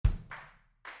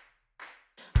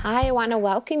Hi, I want to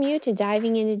welcome you to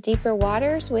Diving into Deeper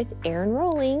Waters with Erin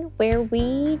Rolling, where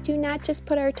we do not just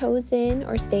put our toes in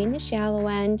or stay in the shallow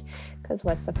end, because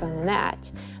what's the fun in that,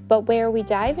 but where we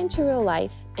dive into real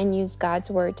life and use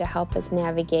God's Word to help us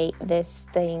navigate this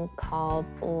thing called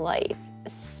life.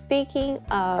 Speaking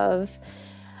of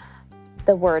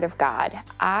the Word of God,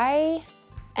 I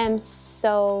am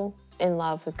so in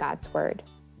love with God's Word,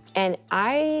 and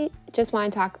I just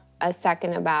want to talk a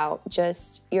second about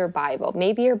just your Bible.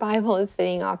 Maybe your Bible is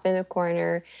sitting off in the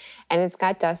corner and it's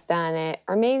got dust on it,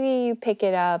 or maybe you pick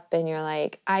it up and you're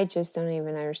like, I just don't even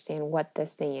understand what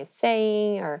this thing is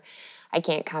saying, or I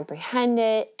can't comprehend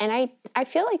it. And I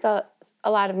feel like a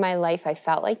lot of my life I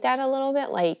felt like that a little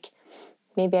bit, like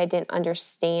maybe I didn't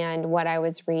understand what I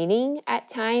was reading at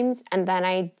times, and then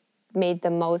I made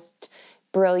the most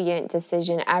brilliant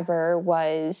decision ever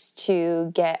was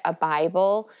to get a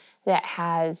Bible that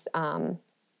has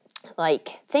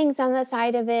like things on the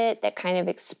side of it that kind of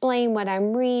explain what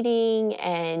I'm reading,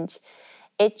 and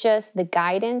it just, the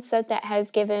guidance that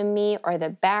has given me, or the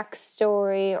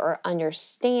backstory, or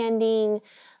understanding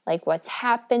like what's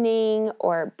happening,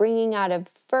 or bringing out a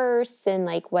verse and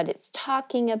like what it's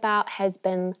talking about has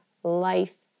been life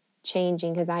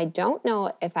changing, because I don't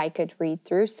know if I could read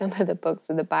through some of the books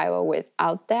of the Bible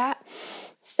without that.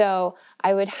 So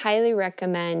I would highly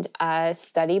recommend a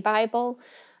study Bible.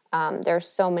 There's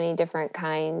so many different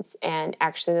kinds, and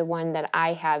actually the one that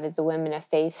I have is the Women of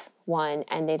Faith one,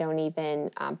 and they don't even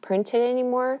print it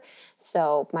anymore.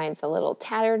 So mine's a little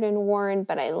tattered and worn,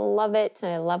 but I love it,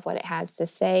 and I love what it has to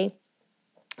say.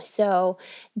 So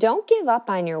don't give up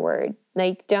on your word.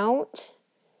 Like, don't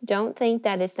think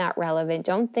that it's not relevant.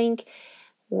 Don't think,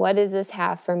 what does this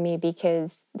have for me?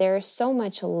 Because there's so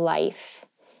much life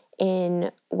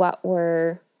in what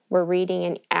we're reading.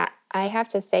 And I have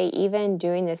to say, even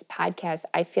doing this podcast,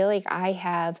 I feel like I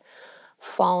have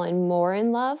fallen more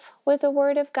in love with the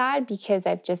Word of God, because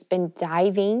I've just been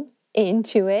diving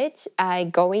into it,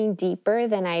 going deeper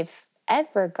than I've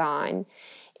ever gone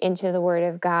into the Word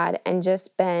of God, and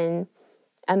just been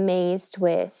amazed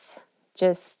with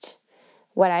just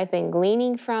what I've been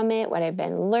gleaning from it, what I've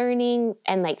been learning,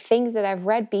 and like things that I've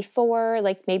read before.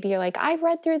 Like maybe you're like, I've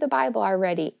read through the Bible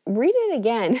already. Read it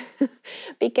again,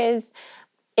 because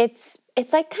it's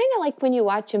like kind of like when you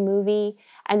watch a movie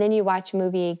and then you watch a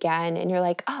movie again and you're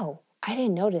like, oh, I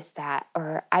didn't notice that,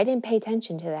 or I didn't pay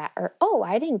attention to that, or oh,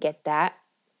 I didn't get that.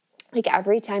 Like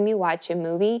every time you watch a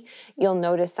movie, you'll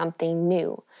notice something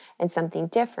new and something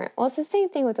different. Well, it's the same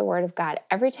thing with the Word of God.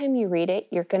 Every time you read it,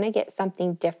 you're going to get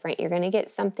something different. You're going to get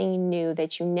something new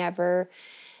that you never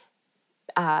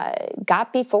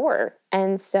got before.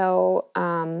 And so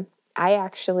I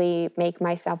actually make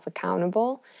myself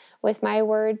accountable with my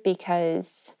word,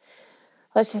 because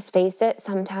let's just face it,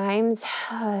 sometimes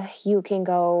you can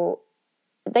go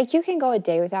a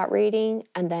day without reading,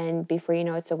 and then before you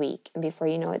know it's a week, and before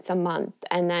you know it's a month,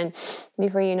 and then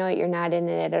before you know it, you're not in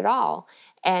it at all.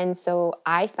 And so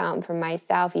I found for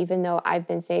myself, even though I've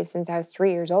been saved since I was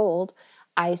 3 years old,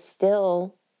 I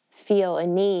still feel a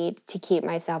need to keep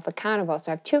myself accountable.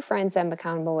 So I have 2 friends I'm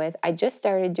accountable with. I just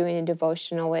started doing a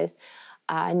devotional with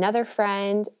another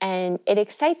friend, and it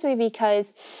excites me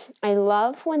because I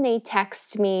love when they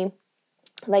text me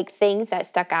like things that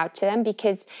stuck out to them,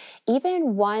 because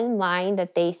even one line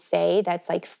that they say that's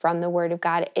like from the Word of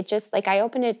God, it just, like, I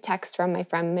opened a text from my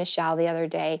friend Michelle the other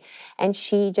day, and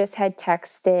she just had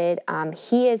texted,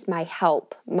 he is my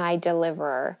help, my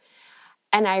deliverer.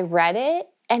 And I read it,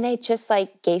 and it just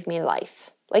like gave me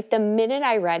life. Like the minute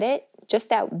I read it, just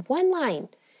that one line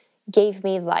gave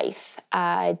me life.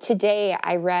 Today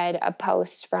I read a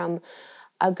post from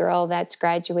a girl that's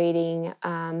graduating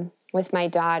with my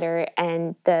daughter,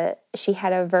 and she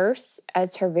had a verse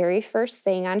as her very first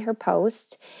thing on her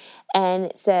post, and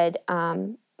it said,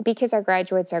 because our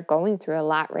graduates are going through a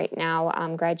lot right now,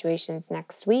 graduation's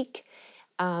next week,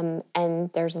 and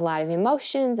there's a lot of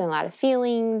emotions and a lot of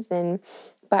feelings,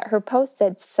 but her post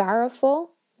said,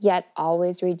 sorrowful yet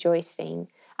always rejoicing.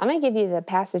 I'm going to give you the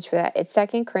passage for that. It's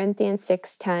 2 Corinthians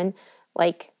 6:10.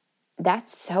 Like,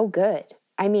 that's so good.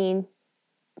 I mean,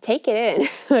 take it in.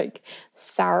 Like,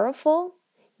 sorrowful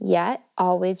yet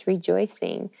always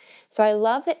rejoicing. So I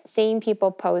love seeing people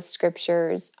post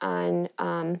scriptures on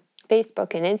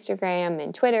Facebook and Instagram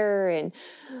and Twitter and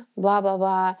blah, blah,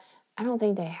 blah. I don't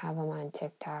think they have them on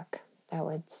TikTok. That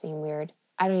would seem weird.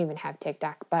 I don't even have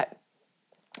TikTok, but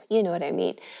you know what I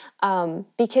mean.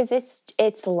 Because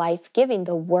it's life-giving.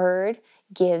 The Word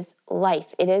gives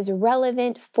life. It is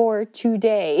relevant for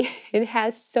today. It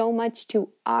has so much to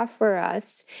offer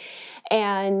us.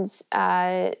 And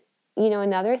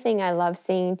another thing I love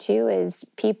seeing too is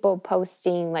people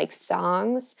posting like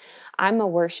songs. I'm a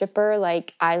worshiper.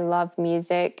 Like, I love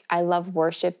music. I love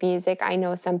worship music. I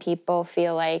know some people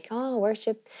feel like, oh,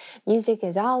 worship music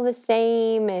is all the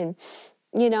same and,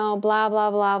 blah, blah, blah,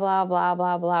 blah, blah,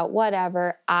 blah, blah,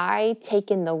 whatever. I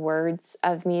take in the words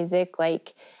of music.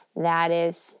 Like, that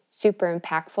is super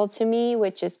impactful to me,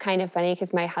 which is kind of funny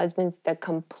because my husband's the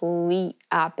complete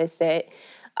opposite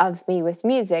of me with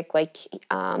music, like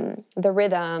the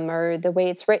rhythm or the way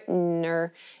it's written,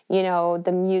 or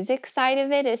the music side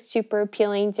of it is super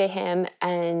appealing to him,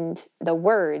 and the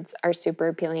words are super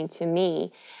appealing to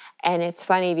me. And it's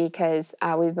funny because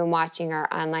we've been watching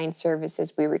our online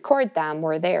services. We record them.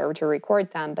 We're there to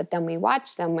record them, but then we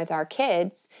watch them with our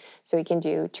kids so we can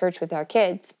do church with our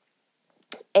kids.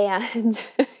 And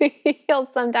he'll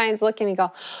sometimes look at me and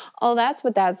go, oh, that's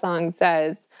what that song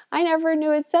says. I never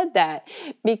knew it said that,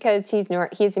 because he's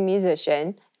a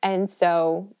musician. And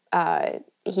so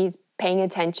he's paying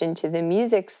attention to the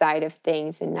music side of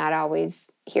things and not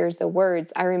always hears the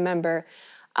words. I remember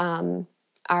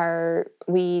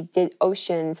we did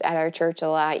Oceans at our church a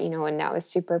lot, and that was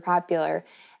super popular.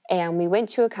 And we went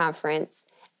to a conference,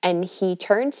 and he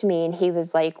turned to me and he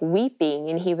was like weeping,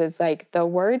 and he was like, the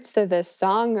words to this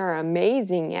song are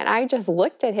amazing. And I just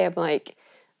looked at him like,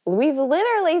 we've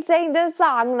literally sang this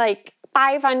song like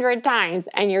 500 times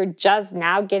and you're just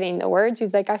now getting the words.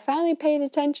 He's like, I finally paid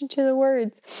attention to the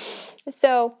words.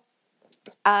 So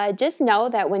just know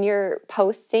that when you're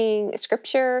posting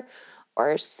scripture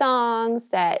or songs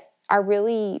that are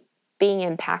really being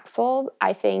impactful,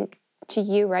 I think to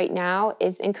you right now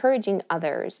is encouraging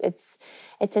others. It's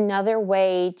another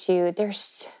way to,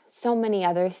 there's so many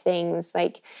other things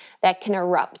like that can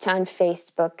erupt on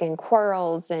Facebook, and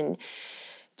quarrels and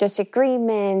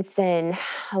disagreements and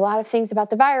a lot of things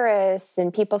about the virus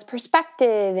and people's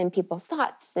perspective and people's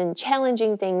thoughts and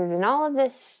challenging things and all of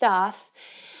this stuff.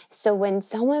 So when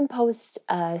someone posts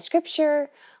a scripture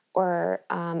or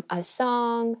a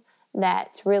song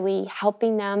that's really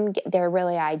helping them, they're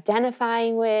really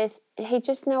identifying with, hey,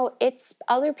 just know it's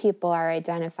other people are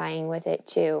identifying with it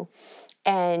too.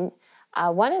 And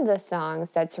one of the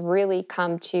songs that's really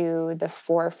come to the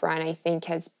forefront, I think,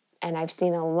 and I've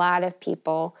seen a lot of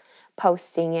people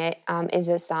posting it, is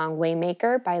a song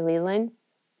Waymaker by Leland.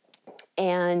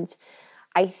 And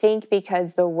I think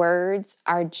because the words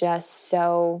are just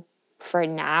so for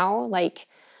now, like,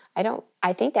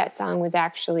 I think that song was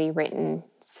actually written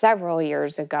several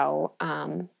years ago,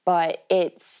 but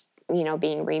it's,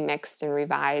 being remixed and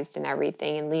revised and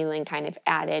everything. And Leland kind of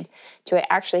added to it.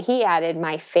 Actually, he added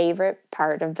my favorite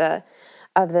part of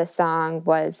the song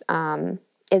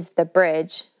is the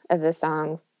bridge of the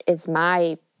song is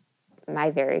my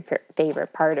very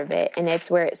favorite part of it. And it's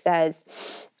where it says,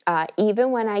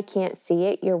 even when I can't see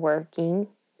it, you're working.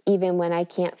 Even when I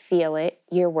can't feel it,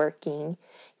 you're working.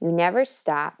 You never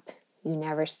stop. You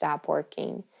never stop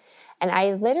working. And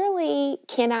I literally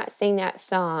cannot sing that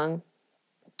song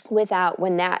without,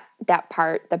 when that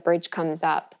part, the bridge comes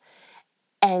up,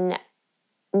 and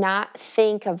not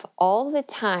think of all the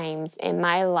times in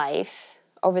my life,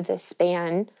 over the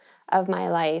span of my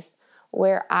life,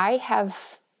 where I have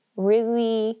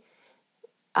really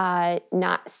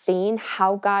not seen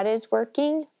how God is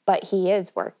working, but He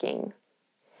is working.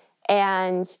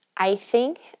 And I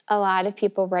think a lot of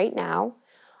people right now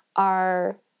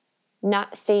are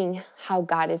not seeing how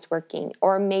God is working,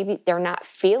 or maybe they're not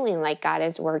feeling like God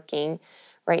is working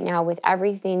right now with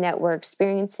everything that we're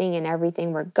experiencing and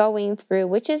everything we're going through,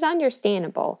 which is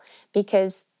understandable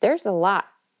because there's a lot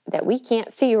that we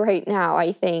can't see right now,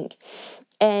 I think.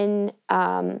 And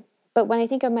but when I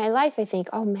think of my life, I think,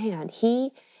 oh man,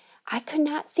 I could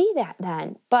not see that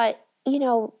then. But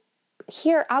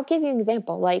here, I'll give you an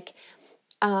example. Like,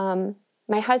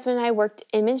 my husband and I worked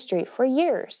in ministry for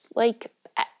years. Like,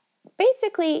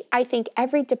 basically, I think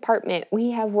every department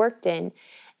we have worked in,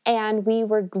 and we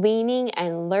were gleaning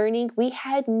and learning. We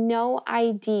had no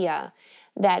idea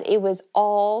that it was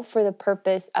all for the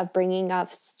purpose of bringing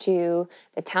us to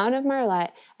the town of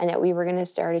Marlette, and that we were going to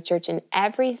start a church. And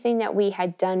everything that we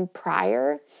had done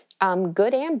prior,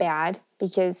 good and bad,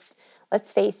 because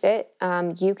let's face it,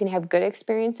 you can have good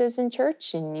experiences in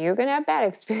church and you're going to have bad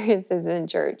experiences in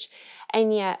church.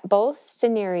 And yet both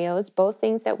scenarios, both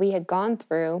things that we had gone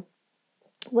through,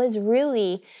 was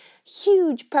really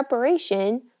huge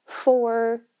preparation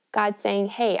for God saying,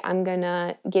 hey, I'm going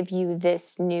to give you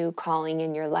this new calling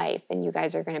in your life, and you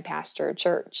guys are going to pastor a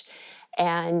church.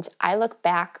 And I look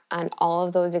back on all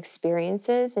of those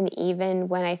experiences, and even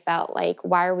when I felt like,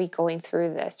 why are we going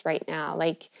through this right now?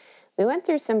 Like, we went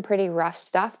through some pretty rough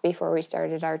stuff before we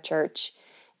started our church.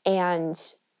 And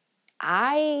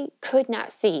I could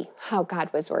not see how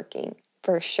God was working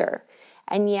for sure.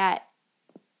 And yet,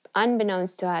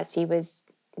 unbeknownst to us, he was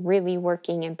really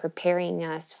working and preparing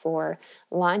us for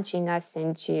launching us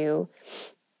into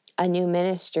a new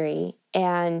ministry.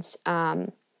 And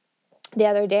the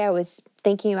other day I was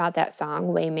thinking about that song,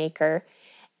 Waymaker,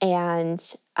 and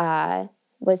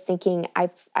was thinking,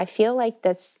 I feel like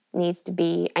this needs to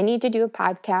be, I need to do a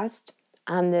podcast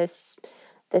on this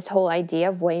whole idea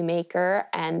of Waymaker,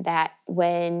 and that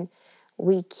when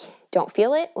we don't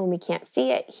feel it, when we can't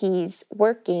see it, he's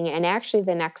working. And actually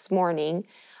the next morning,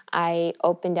 I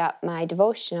opened up my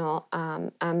devotional.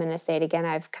 I'm going to say it again.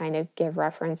 I've kind of give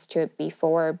reference to it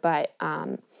before, but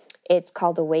it's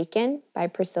called Awaken by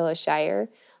Priscilla Shirer.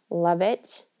 Love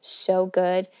it. So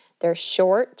good. They're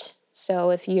short. So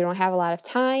if you don't have a lot of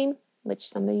time, which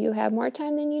some of you have more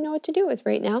time than you know what to do with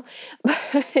right now,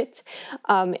 but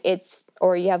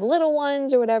or you have little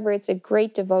ones or whatever, it's a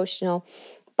great devotional.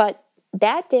 But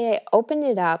that day I opened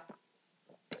it up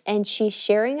and she's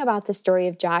sharing about the story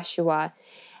of Joshua.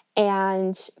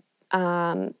 And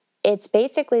it's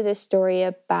basically the story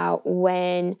about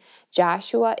when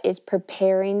Joshua is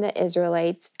preparing the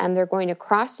Israelites and they're going to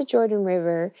cross the Jordan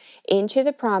River into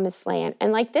the promised land.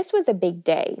 And like, this was a big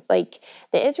day. Like,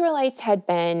 the Israelites had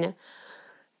been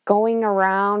going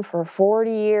around for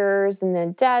 40 years in the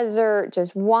desert,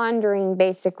 just wandering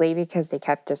basically because they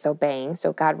kept disobeying.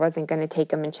 So God wasn't going to take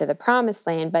them into the promised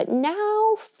land. But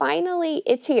now finally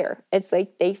it's here. It's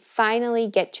like they finally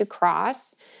get to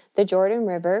cross the Jordan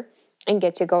River and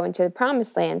get to go into the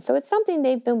promised land. So it's something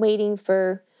they've been waiting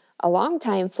for a long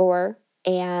time for,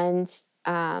 and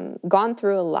gone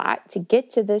through a lot to get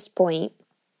to this point.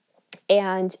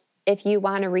 And if you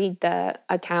want to read the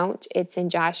account, it's in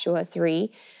Joshua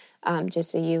 3,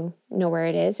 just so you know where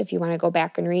it is if you want to go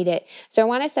back and read it. So I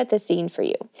want to set the scene for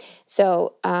you.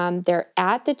 So they're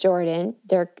at the Jordan.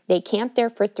 They camped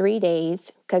there for 3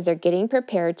 days because they're getting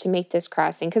prepared to make this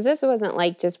crossing. Because this wasn't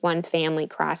like just one family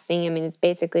crossing. I mean, it's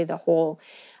basically the whole,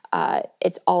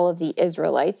 it's all of the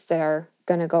Israelites that are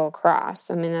going to go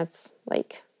across. I mean, that's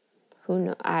like, who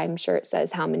knows? I'm sure it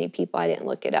says how many people. I didn't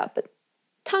look it up, but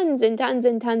tons and tons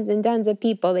and tons and tons of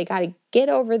people. They got to get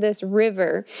over this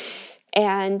river.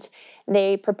 And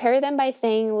they prepare them by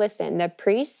saying, listen, the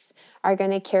priests are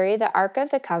going to carry the Ark of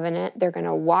the Covenant. They're going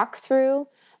to walk through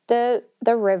the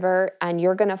river and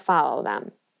you're going to follow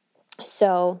them.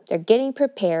 So they're getting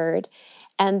prepared.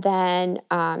 And then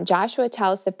Joshua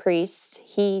tells the priests,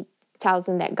 he tells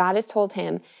them that God has told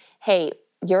him, hey,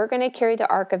 you're going to carry the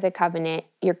Ark of the Covenant.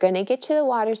 You're going to get to the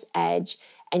water's edge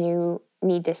and you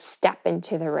need to step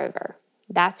into the river.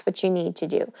 That's what you need to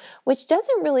do, which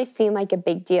doesn't really seem like a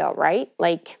big deal, right?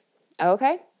 Like,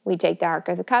 okay, we take the Ark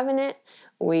of the Covenant,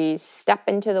 we step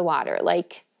into the water.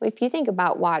 Like, if you think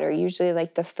about water, usually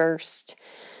like the first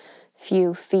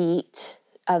few feet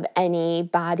of any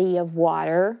body of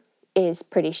water is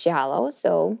pretty shallow,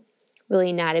 so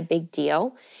really not a big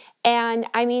deal. And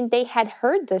I mean, they had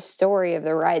heard the story of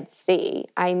the Red Sea.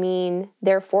 I mean,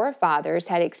 their forefathers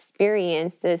had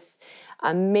experienced this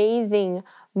amazing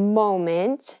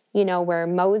moment, where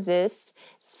Moses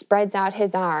spreads out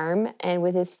his arm and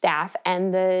with his staff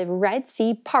and the Red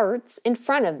Sea parts in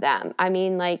front of them. I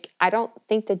mean, like, I don't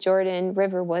think the Jordan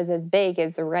River was as big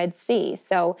as the Red Sea.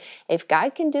 So if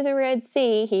God can do the Red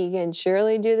Sea, he can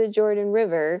surely do the Jordan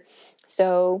River.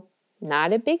 So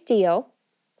not a big deal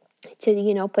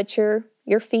to, put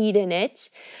your feet in it.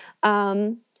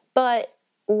 But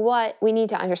what we need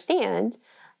to understand,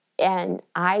 and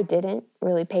I didn't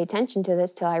really pay attention to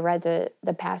this till I read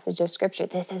the passage of scripture.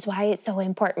 This is why it's so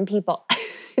important, people,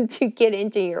 to get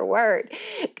into your word.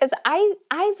 Because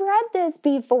I've read this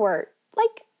before,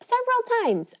 like several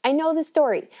times. I know the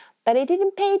story, but I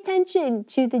didn't pay attention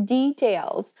to the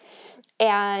details.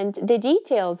 And the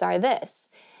details are this.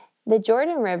 The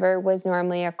Jordan River was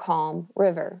normally a calm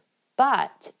river,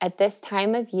 but at this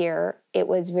time of year, it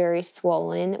was very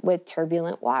swollen with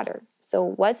turbulent water. So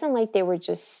it wasn't like they were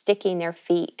just sticking their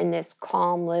feet in this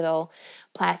calm little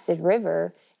placid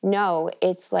river. No,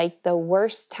 it's like the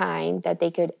worst time that they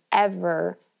could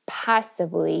ever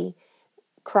possibly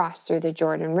cross through the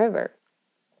Jordan River.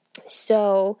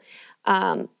 So,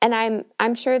 and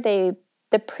I'm sure the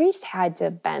priests had to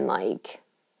have been like,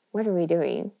 what are we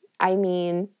doing? I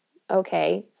mean,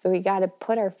 okay, so we got to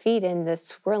put our feet in this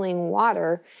swirling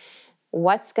water.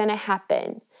 What's going to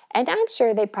happen? And I'm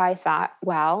sure they probably thought,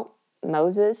 well,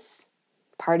 Moses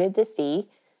parted the sea,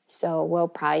 so we'll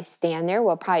probably stand there.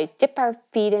 We'll probably dip our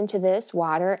feet into this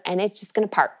water, and it's just going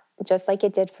to part, just like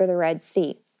it did for the Red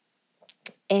Sea.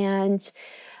 And,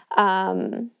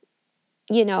 so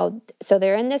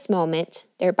they're in this moment.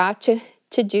 They're about to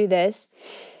to do this.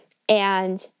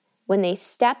 And when they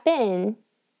step in,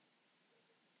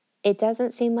 it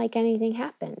doesn't seem like anything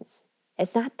happens.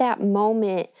 It's not that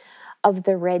moment of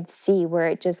the Red Sea where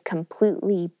it just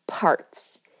completely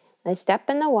parts. They step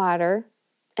in the water,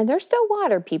 and there's still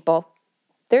water, people.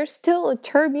 There's still a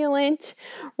turbulent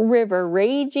river,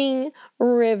 raging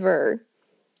river.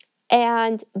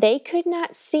 And they could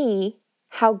not see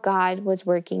how God was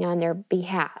working on their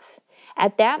behalf.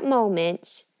 At that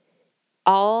moment,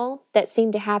 all that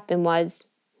seemed to happen was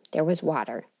there was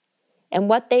water. And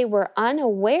what they were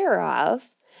unaware of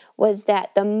was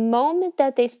that the moment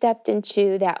that they stepped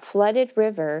into that flooded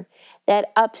river,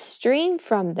 that upstream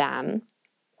from them,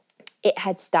 it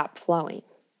had stopped flowing.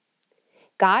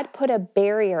 God put a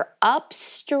barrier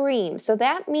upstream. So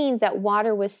that means that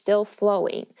water was still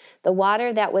flowing. The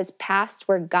water that was past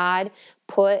where God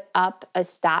put up a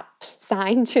stop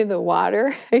sign to the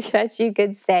water, I guess you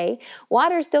could say,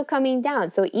 water's still coming down.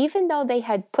 So even though they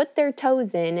had put their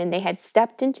toes in and they had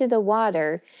stepped into the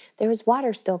water, there was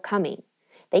water still coming.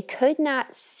 They could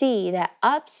not see that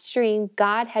upstream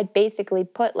God had basically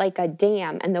put like a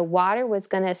dam and the water was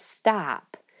going to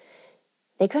stop.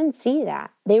 They couldn't see that.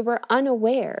 They were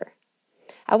unaware.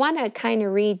 I want to kind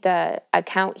of read the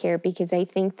account here because I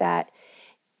think that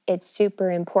it's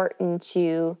super important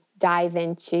to dive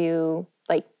into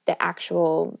like the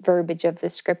actual verbiage of the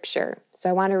scripture.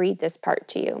 So I want to read this part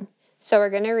to you. So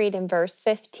we're going to read in verse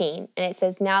 15, and it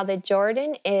says, "Now the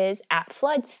Jordan is at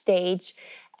flood stage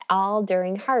all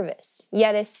during harvest.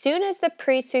 Yet as soon as the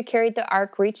priests who carried the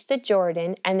ark reached the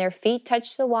Jordan and their feet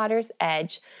touched the water's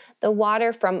edge, the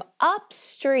water from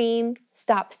upstream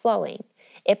stopped flowing.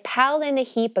 It piled in a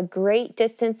heap a great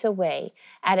distance away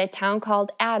at a town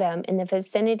called Adam in the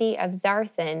vicinity of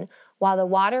Zarthan, while the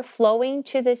water flowing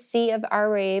to the Sea of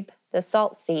Arab, the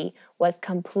Salt Sea, was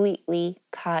completely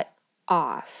cut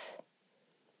off."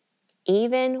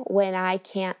 Even when I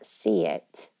can't see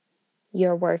it,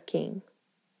 you're working.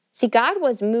 See, God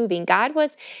was moving. God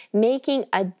was making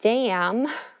a dam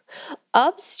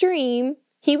upstream.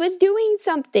 He was doing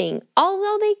something,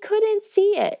 although they couldn't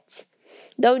see it.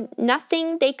 Though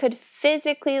nothing they could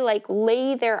physically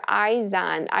lay their eyes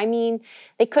on. I mean,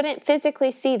 they couldn't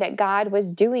physically see that God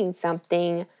was doing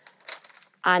something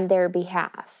on their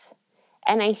behalf.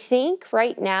 And I think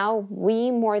right now we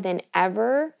more than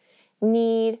ever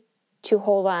need to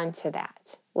hold on to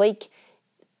that.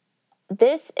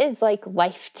 This is like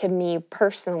life to me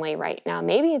personally right now.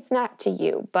 Maybe it's not to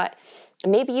you, but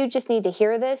maybe you just need to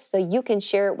hear this so you can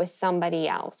share it with somebody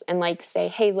else and say,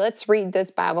 hey, let's read this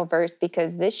Bible verse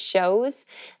because this shows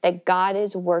that God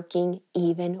is working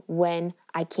even when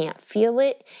I can't feel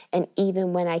it and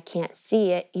even when I can't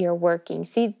see it, you're working.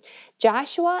 See,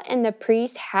 Joshua and the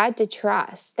priests had to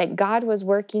trust that God was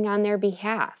working on their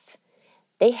behalf.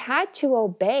 They had to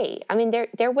obey. I mean,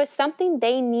 there was something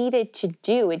they needed to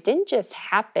do. It didn't just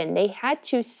happen. They had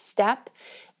to step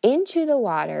into the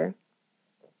water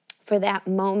for that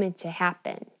moment to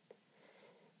happen.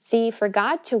 See, for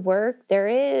God to work,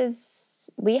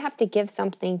 we have to give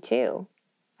something too.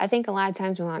 I think a lot of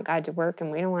times we want God to work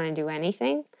and we don't want to do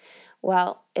anything.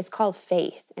 Well, it's called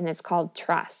faith and it's called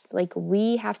trust.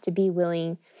 We have to be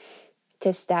willing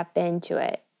to step into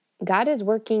it. God is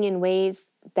working in ways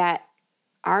that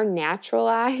our natural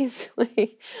eyes,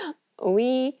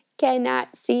 we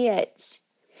cannot see it.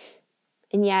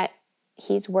 And yet,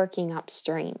 he's working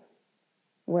upstream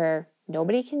where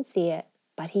nobody can see it,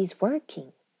 but he's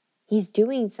working. He's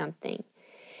doing something.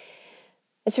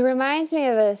 It reminds me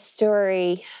of a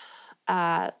story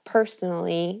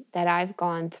personally that I've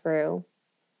gone through.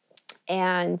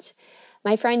 And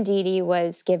my friend Dee Dee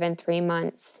was given 3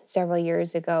 months several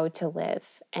years ago to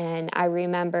live. And I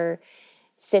remember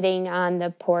sitting on the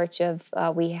porch of,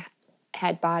 we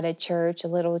had bought a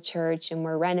little church, and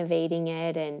we're renovating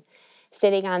it, and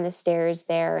sitting on the stairs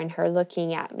there, and her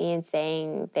looking at me and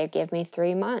saying, they give me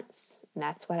 3 months, and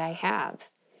that's what I have.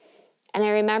 And I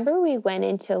remember we went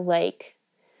into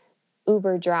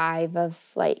Uber drive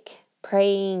of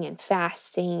praying and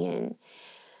fasting and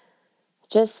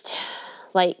just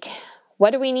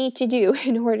what do we need to do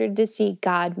in order to see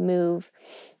God move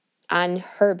on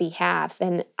her behalf?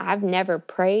 And I've never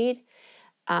prayed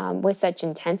with such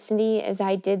intensity as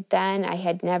I did then. I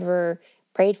had never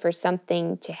prayed for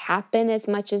something to happen as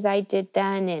much as I did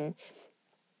then. And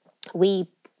we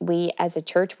as a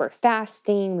church were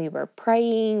fasting, we were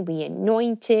praying, we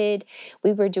anointed,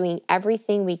 we were doing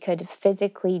everything we could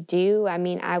physically do. I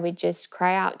mean, I would just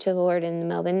cry out to the Lord in the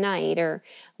middle of the night or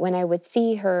when I would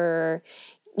see her,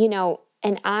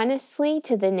 and honestly,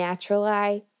 to the natural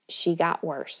eye, she got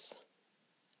worse.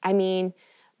 I mean,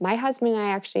 my husband and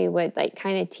I actually would like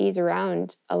kind of tease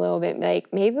around a little bit,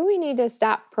 like maybe we need to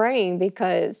stop praying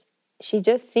because she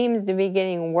just seems to be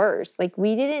getting worse. Like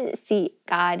we didn't see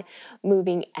God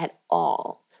moving at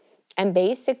all. And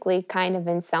basically kind of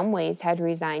in some ways had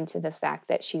resigned to the fact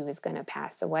that she was going to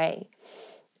pass away.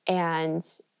 And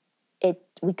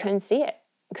we couldn't see it.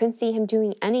 We couldn't see him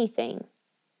doing anything.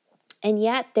 And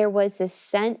yet there was this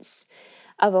sense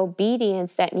of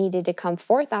obedience that needed to come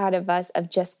forth out of us of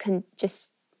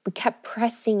we kept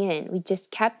pressing in. We just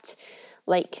kept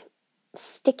like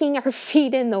sticking our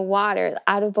feet in the water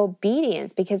out of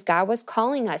obedience because God was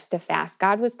calling us to fast.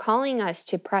 God was calling us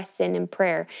to press in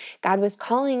prayer. God was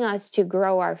calling us to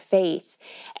grow our faith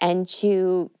and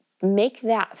to make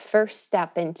that first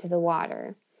step into the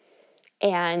water.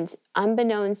 And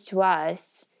unbeknownst to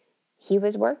us, he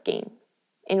was working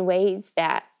in ways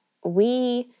that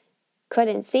we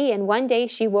couldn't see. And one day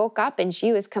she woke up and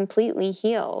she was completely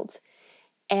healed.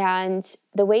 And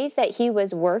the ways that he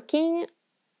was working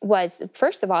was,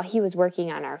 first of all, he was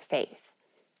working on our faith.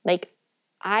 Like,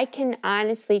 I can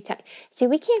honestly see,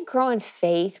 we can't grow in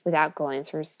faith without going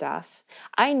through stuff.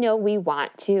 I know we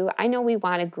want to. I know we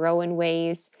want to grow in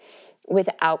ways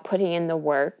without putting in the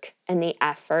work and the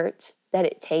effort that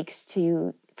it takes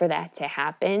for that to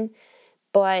happen.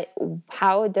 But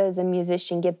how does a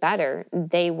musician get better?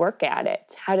 They work at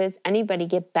it. How does anybody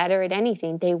get better at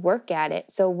anything? They work at it.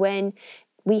 So when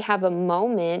we have a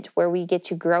moment where we get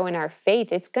to grow in our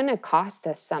faith, it's going to cost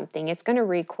us something. It's going to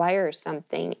require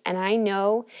something. And I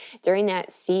know during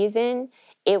that season,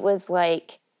 it was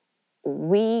like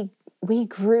we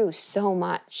grew so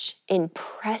much in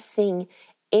pressing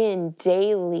in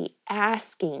daily,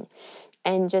 asking,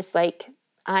 and just like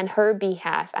on her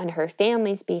behalf, on her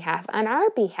family's behalf, on our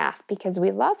behalf, because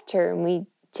we loved her and we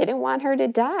didn't want her to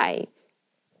die.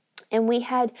 And we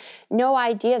had no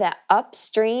idea that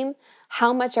upstream,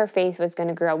 how much our faith was going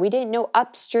to grow. We didn't know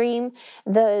upstream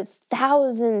the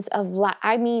thousands of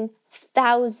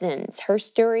thousands. Her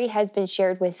story has been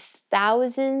shared with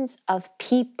thousands of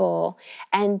people,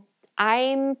 and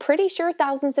I'm pretty sure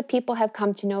thousands of people have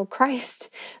come to know Christ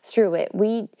through it.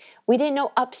 We didn't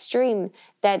know upstream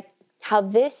that how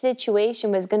this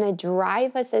situation was going to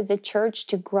drive us as a church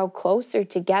to grow closer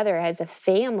together as a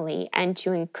family and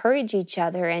to encourage each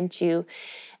other and to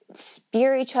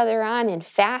spur each other on in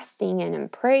fasting and in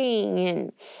praying.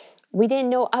 And we didn't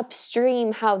know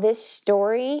upstream how this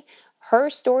story,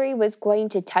 her story, was going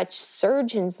to touch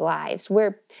surgeons' lives,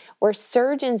 where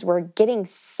surgeons were getting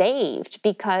saved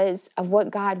because of what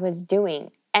God was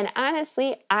doing. And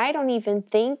honestly, I don't even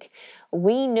think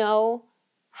we know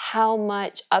how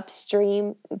much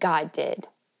upstream God did.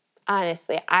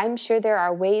 Honestly, I'm sure there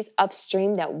are ways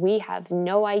upstream that we have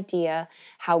no idea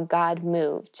how God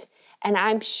moved. And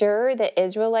I'm sure the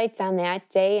Israelites on that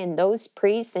day and those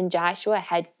priests and Joshua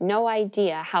had no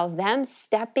idea how them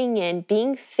stepping in,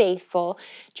 being faithful,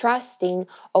 trusting,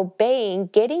 obeying,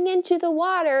 getting into the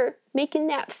water, making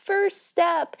that first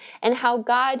step, and how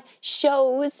God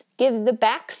gives the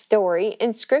backstory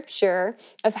in Scripture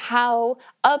of how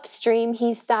upstream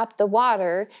he stopped the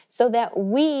water so that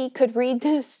we could read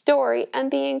this story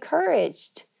and be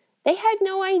encouraged. They had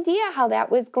no idea how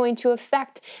that was going to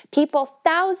affect people,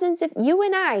 thousands of you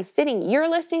and I sitting, you're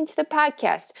listening to the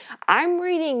podcast, I'm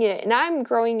reading it, and I'm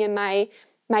growing in my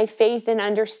faith and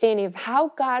understanding of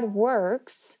how God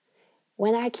works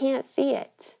when I can't see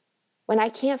it, when I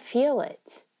can't feel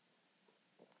it,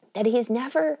 that he's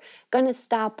never going to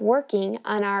stop working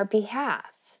on our behalf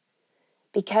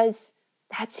because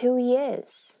that's who he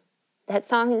is. That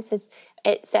song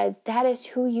it says, that is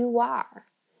who you are.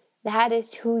 That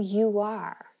is who you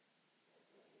are.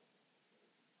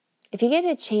 If you get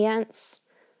a chance,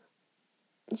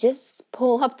 just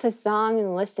pull up the song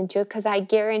and listen to it, because I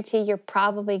guarantee you're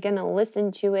probably going to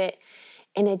listen to it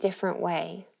in a different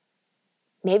way.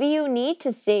 Maybe you need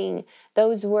to sing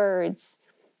those words.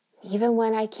 Even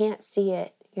when I can't see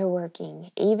it, you're working.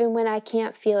 Even when I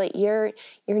can't feel it, you're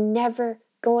never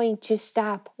going to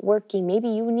stop working. Maybe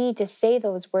you need to say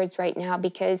those words right now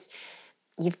because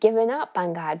you've given up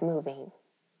on God moving,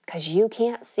 because you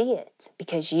can't see it,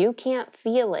 because you can't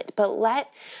feel it. But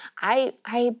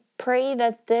I pray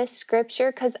that this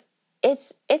scripture, because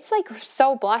it's like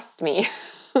so blessed me.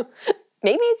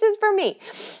 Maybe it's just for me,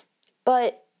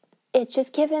 but it's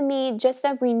just given me just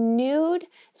a renewed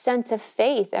sense of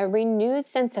faith, a renewed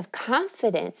sense of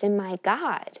confidence in my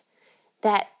God,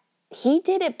 that he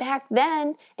did it back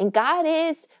then, and God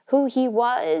is who he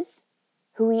was,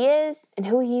 who he is, and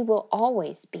who he will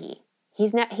always be. He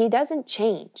doesn't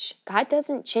change. God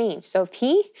doesn't change. So if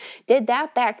he did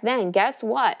that back then, guess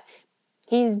what?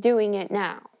 He's doing it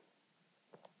now.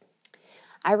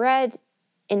 I read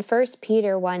in 1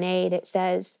 Peter 1:8, it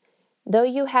says, though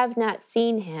you have not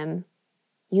seen him,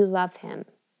 you love him.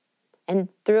 And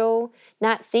through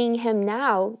not seeing him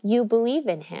now, you believe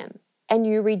in him, and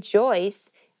you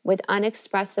rejoice with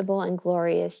unexpressible and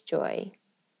glorious joy.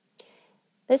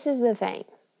 This is the thing.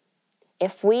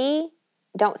 If we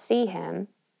don't see him,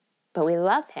 but we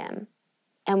love him,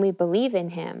 and we believe in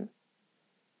him,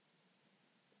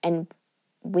 and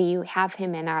we have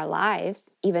him in our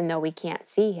lives, even though we can't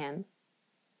see him,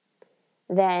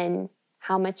 then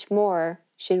how much more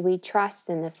should we trust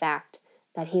in the fact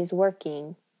that he's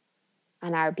working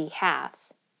on our behalf,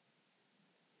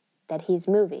 that he's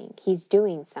moving, he's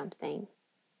doing something.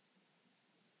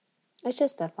 It's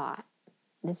just a thought.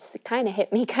 This kind of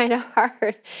hit me kind of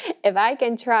hard. If I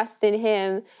can trust in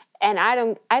him and I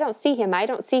don't see him, I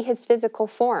don't see his physical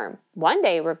form. One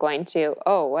day we're going to,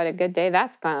 oh, what a good day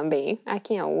that's going to be. I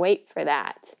can't wait for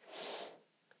that.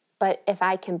 But if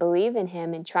I can believe in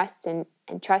him and trust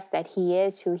that he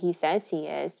is who he says he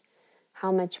is,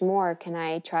 how much more can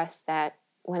I trust that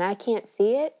when I can't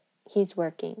see it, he's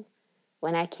working.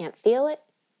 When I can't feel it,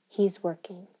 he's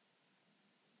working.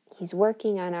 He's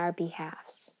working on our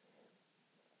behalves.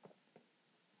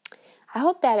 I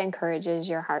hope that encourages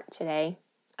your heart today.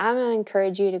 I'm going to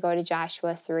encourage you to go to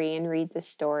Joshua 3 and read the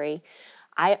story.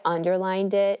 I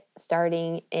underlined it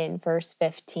starting in verse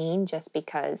 15 just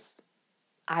because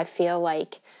I feel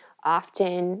like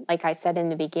often, like I said in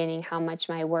the beginning, how much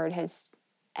my word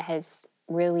has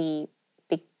really,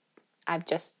 I've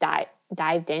just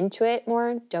dived into it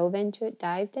more, dived into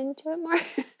it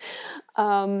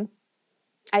more.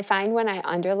 I find when I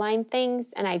underline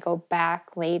things and I go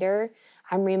back later,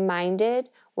 I'm reminded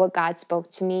what God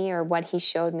spoke to me or what he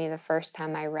showed me the first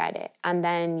time I read it, and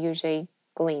then usually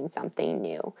glean something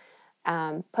new.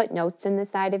 Put notes in the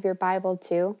side of your Bible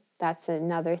too. That's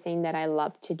another thing that I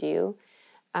love to do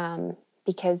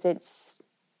because it's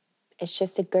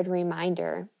just a good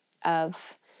reminder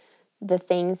of the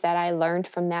things that I learned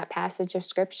from that passage of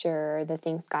scripture, or the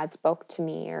things God spoke to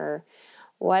me, or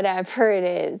whatever it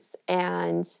is.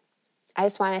 And I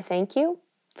just want to thank you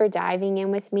for diving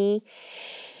in with me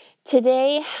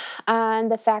today on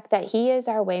the fact that he is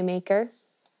our waymaker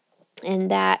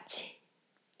and that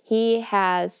he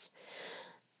has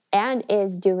and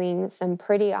is doing some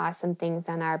pretty awesome things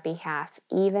on our behalf,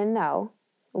 even though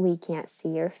we can't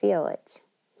see or feel it.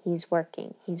 He's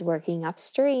working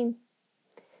upstream.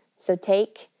 So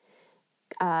take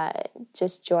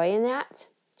just joy in that,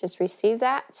 just receive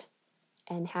that,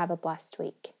 and have a blessed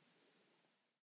week.